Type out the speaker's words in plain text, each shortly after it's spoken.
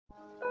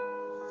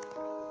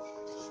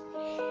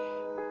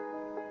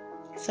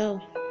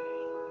So,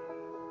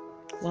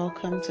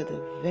 welcome to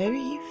the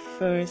very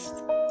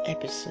first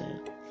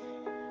episode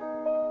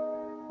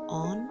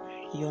on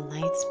Your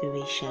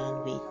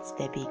Nightspiration with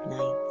Debbie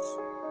Ignites.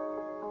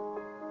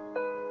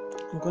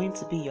 I'm going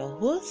to be your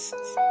host,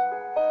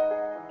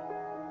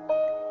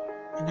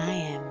 and I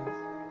am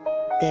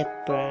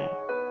Deborah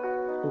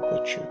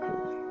Ugochukwu.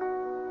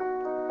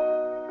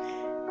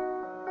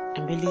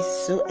 I'm really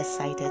so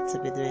excited to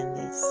be doing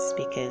this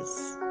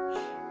because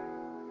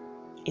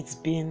it's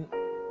been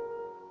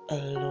a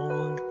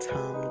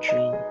long-term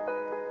dream,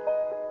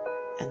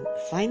 and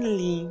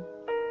finally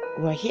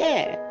we're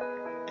here,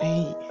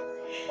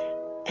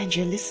 and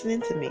you're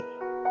listening to me.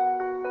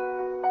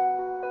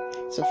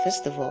 So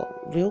first of all,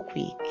 real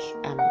quick,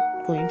 I'm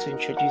going to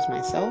introduce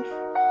myself,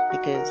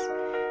 because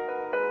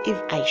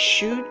if I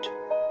should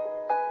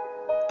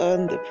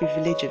earn the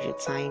privilege of your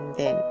time,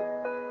 then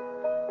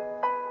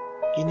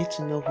you need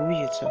to know who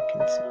you're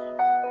talking to.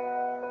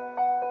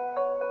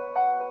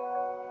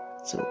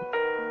 So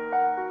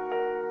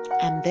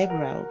I'm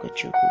Deborah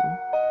Ugochukwu,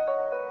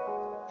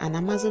 an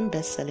Amazon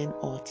best-selling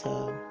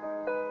author,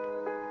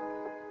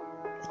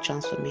 a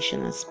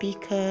transformational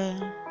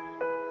speaker,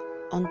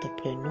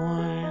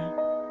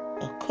 entrepreneur,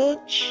 a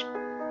coach,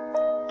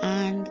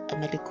 and a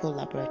medical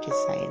laboratory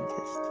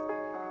scientist.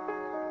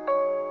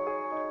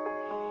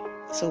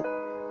 So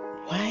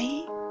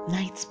why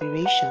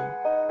Nightspiration?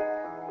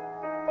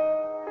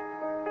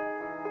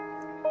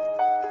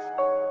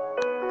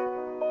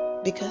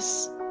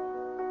 Because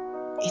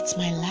it's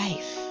my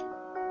life.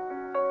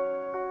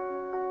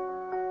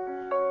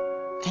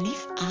 And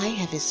if I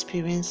have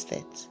experienced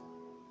it,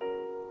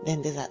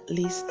 then there's at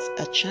least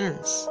a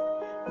chance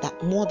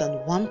that more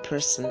than one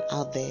person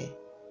out there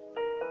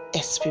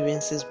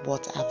experiences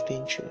what I've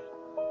been through.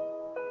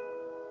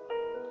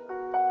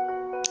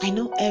 I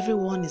know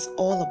everyone is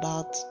all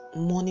about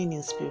morning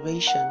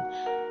inspiration,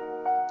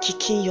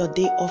 kicking your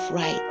day off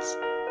right,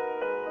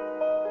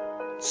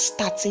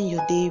 starting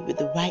your day with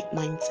the right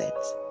mindset.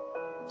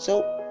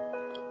 So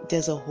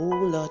there's a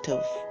whole lot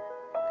of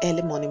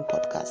early morning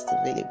podcasts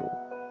available.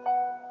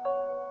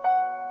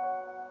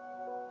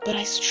 But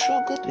I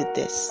struggled with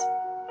this,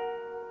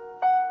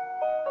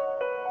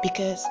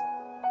 because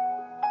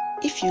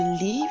if you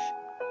live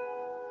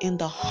in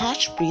the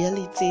harsh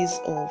realities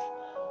of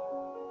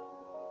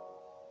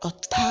a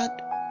third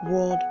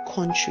world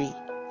country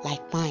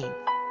like mine,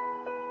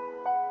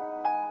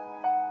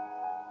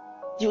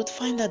 you would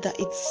find out that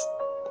it's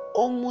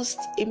almost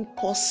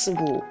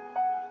impossible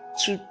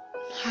to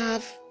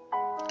have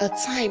a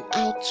time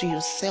out to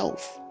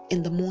yourself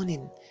in the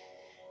morning.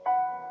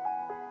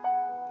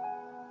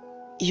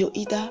 You're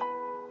either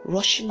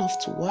rushing off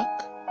to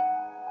work,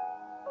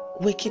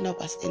 waking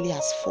up as early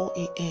as 4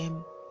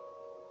 a.m.,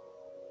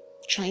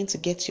 trying to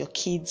get your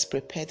kids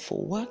prepared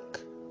for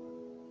work,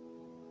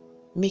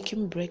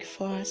 making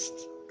breakfast.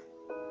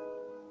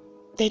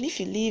 Then if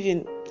you live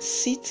in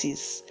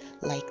cities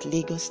like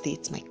Lagos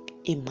State,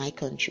 in my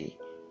country,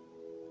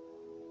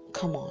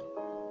 come on.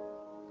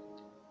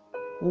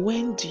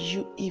 When do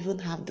you even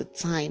have the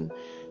time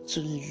to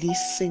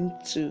listen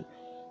to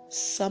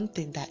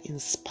something that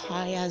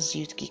inspires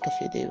you to kick off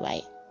your day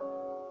right?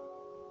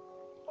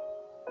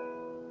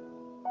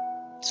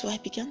 So I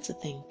began to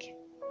think,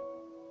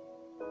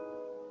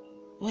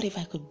 what if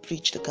I could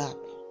bridge the gap?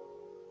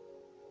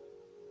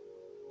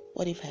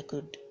 What if I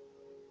could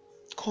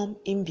come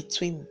in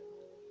between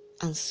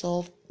and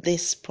solve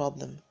this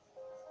problem?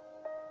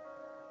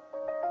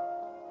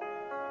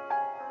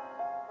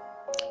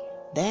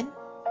 Then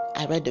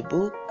I read a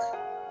book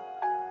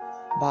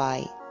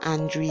by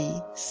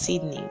Andre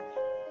Sidney,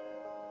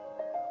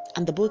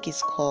 and the book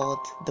is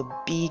called The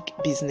Big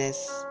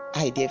Business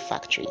Idea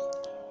Factory.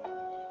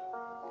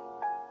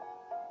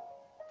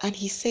 And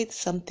he said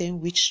something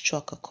which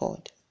struck a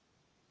chord.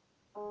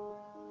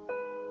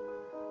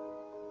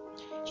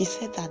 He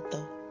said that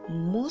the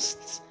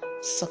most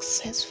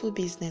successful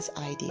business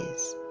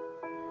ideas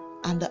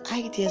and the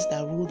ideas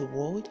that rule the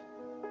world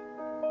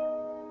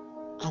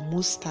are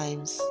most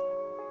times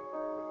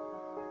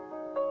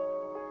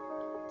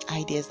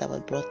ideas that were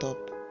brought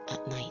up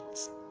at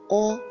night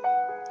or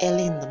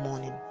early in the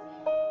morning.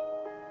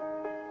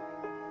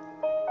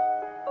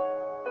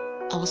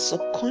 Our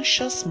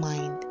subconscious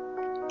mind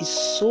is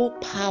so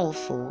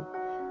powerful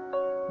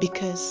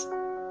because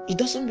it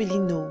doesn't really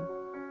know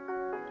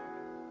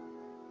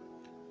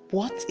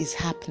what is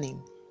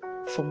happening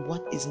from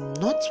what is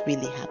not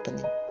really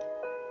happening.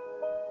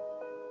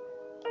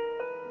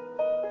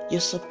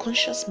 Your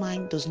subconscious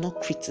mind does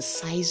not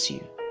criticize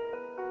you.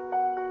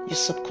 Your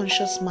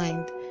subconscious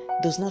mind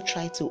does not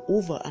try to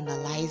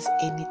overanalyze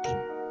anything.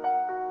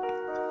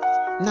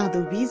 Now,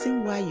 the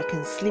reason why you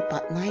can sleep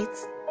at night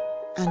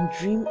and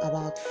dream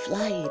about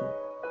flying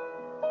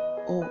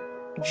or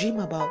dream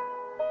about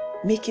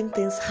making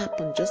things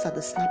happen just at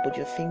the snap of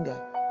your finger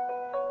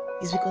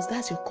is because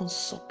that's your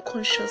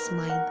subconscious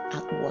mind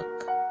at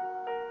work.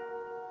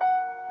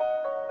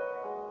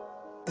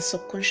 The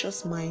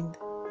subconscious mind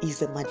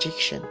is a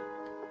magician.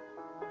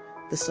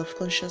 The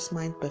subconscious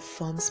mind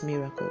performs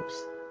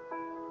miracles.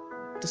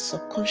 The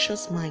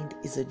subconscious mind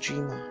is a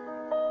dreamer.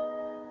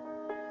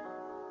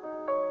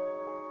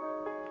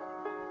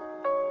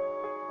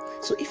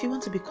 So if you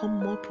want to become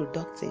more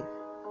productive,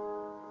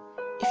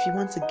 if you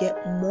want to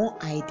get more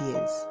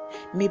ideas,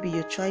 maybe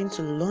you're trying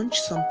to launch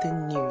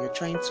something new, you're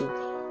trying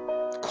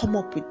to come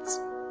up with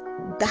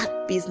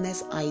that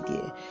business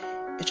idea,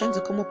 you're trying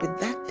to come up with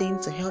that thing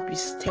to help you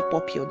step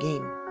up your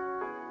game,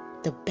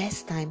 the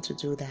best time to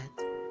do that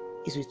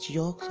is with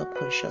your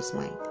subconscious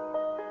mind,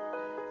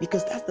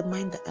 because that's the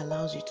mind that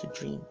allows you to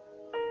dream.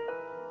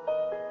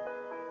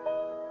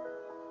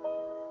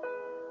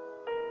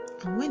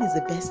 And when is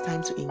the best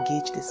time to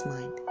engage this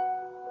mind?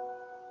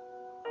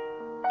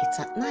 It's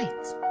at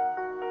night,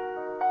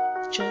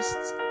 just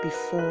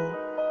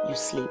before you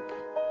sleep,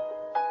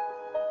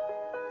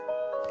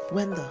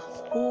 when the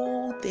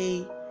whole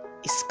day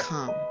is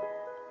calm,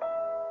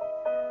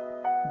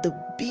 the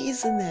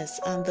busyness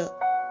and the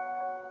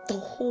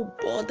whole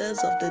borders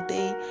of the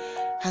day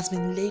has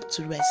been laid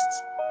to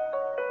rest.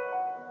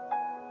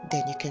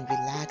 Then you can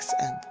relax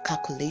and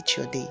calculate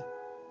your day.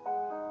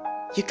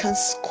 You can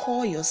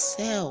score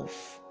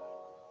yourself.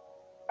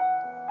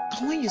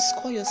 And when you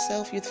score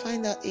yourself, you'd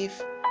find out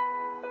if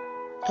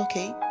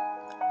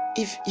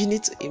you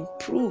need to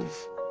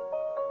improve.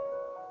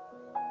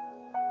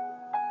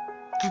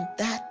 And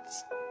that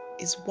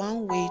is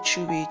one way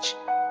through which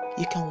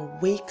you can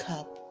wake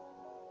up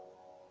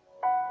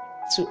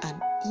to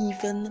an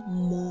even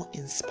more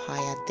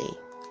inspired day.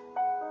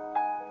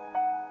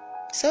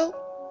 So,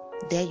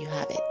 there you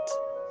have it.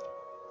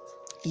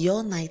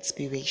 Your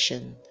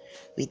Nightspiration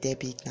with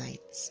Debbie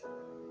Ignites.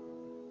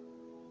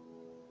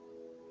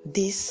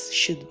 This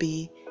should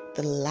be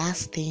the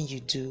last thing you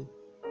do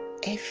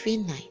every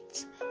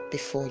night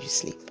before you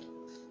sleep.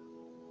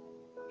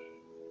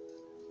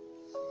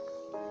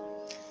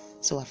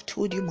 So I've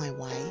told you my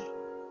why,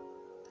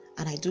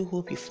 and I do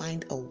hope you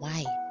find a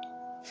why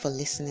for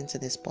listening to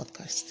this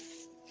podcast.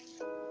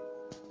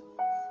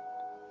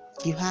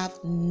 You have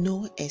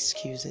no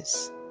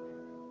excuses,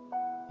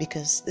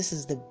 because this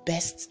is the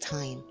best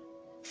time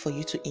for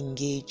you to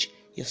engage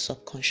your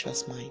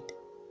subconscious mind.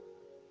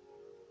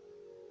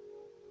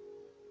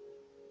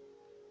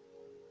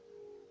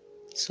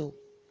 So,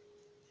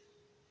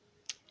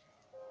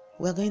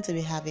 we're going to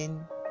be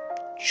having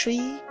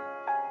 3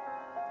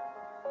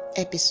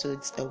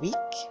 episodes a week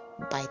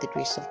by the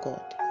grace of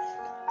God.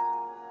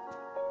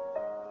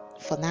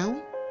 For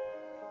now,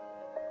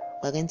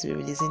 we're going to be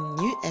releasing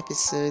new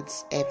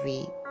episodes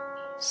every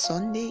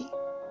Sunday,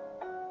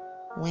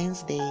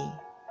 Wednesday,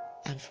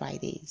 and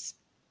Fridays.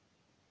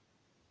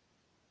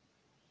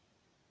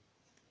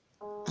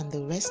 And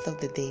the rest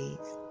of the days,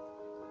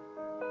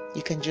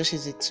 you can just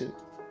use it to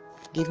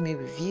give me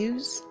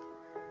reviews.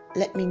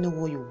 Let me know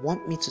what you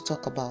want me to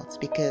talk about,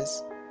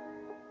 because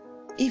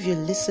if you're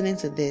listening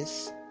to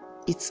this,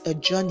 it's a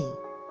journey.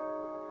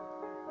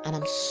 And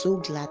I'm so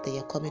glad that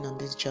you're coming on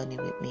this journey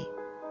with me.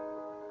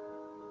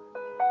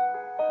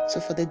 So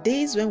for the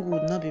days when we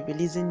would not be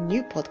releasing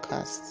new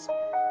podcasts,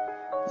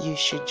 you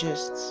should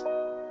just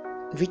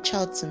reach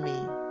out to me.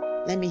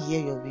 Let me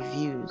hear your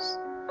reviews.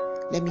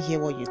 Let me hear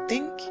what you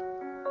think.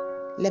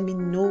 Let me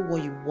know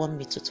what you want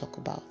me to talk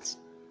about.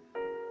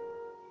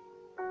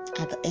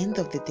 At the end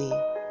of the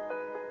day,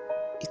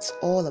 it's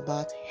all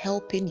about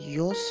helping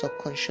your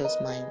subconscious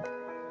mind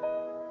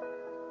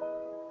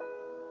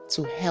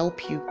to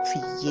help you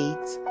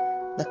create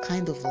the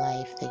kind of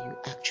life that you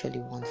actually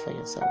want for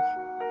yourself.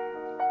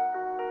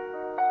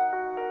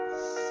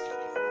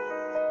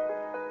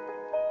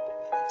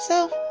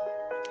 So,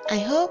 I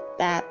hope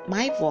that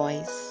my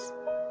voice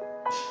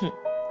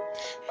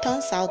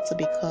turns out to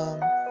become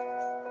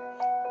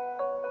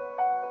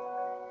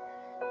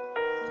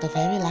the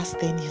very last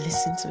thing you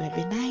listen to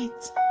every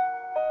night.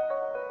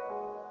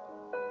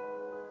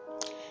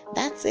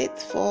 That's it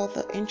for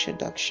the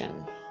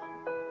introduction.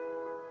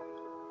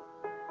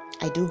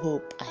 I do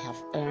hope I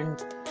have earned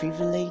the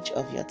privilege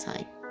of your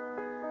time.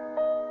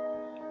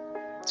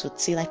 So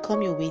till I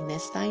come your way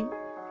next time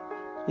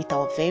with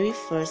our very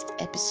first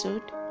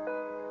episode,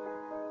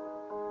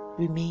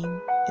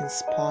 remain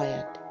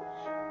inspired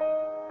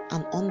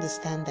and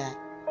understand that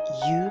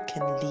you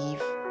can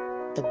live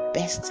the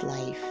best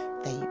life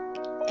that you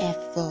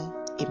ever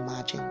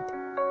imagined.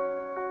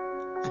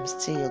 I'm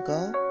still your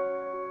girl,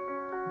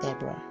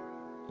 Deborah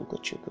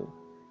Ugochukwu,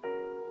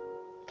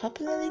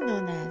 popularly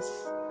known as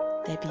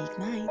Debbie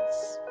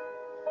Ignites.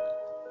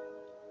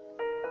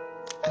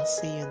 I'll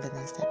see you in the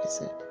next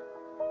episode.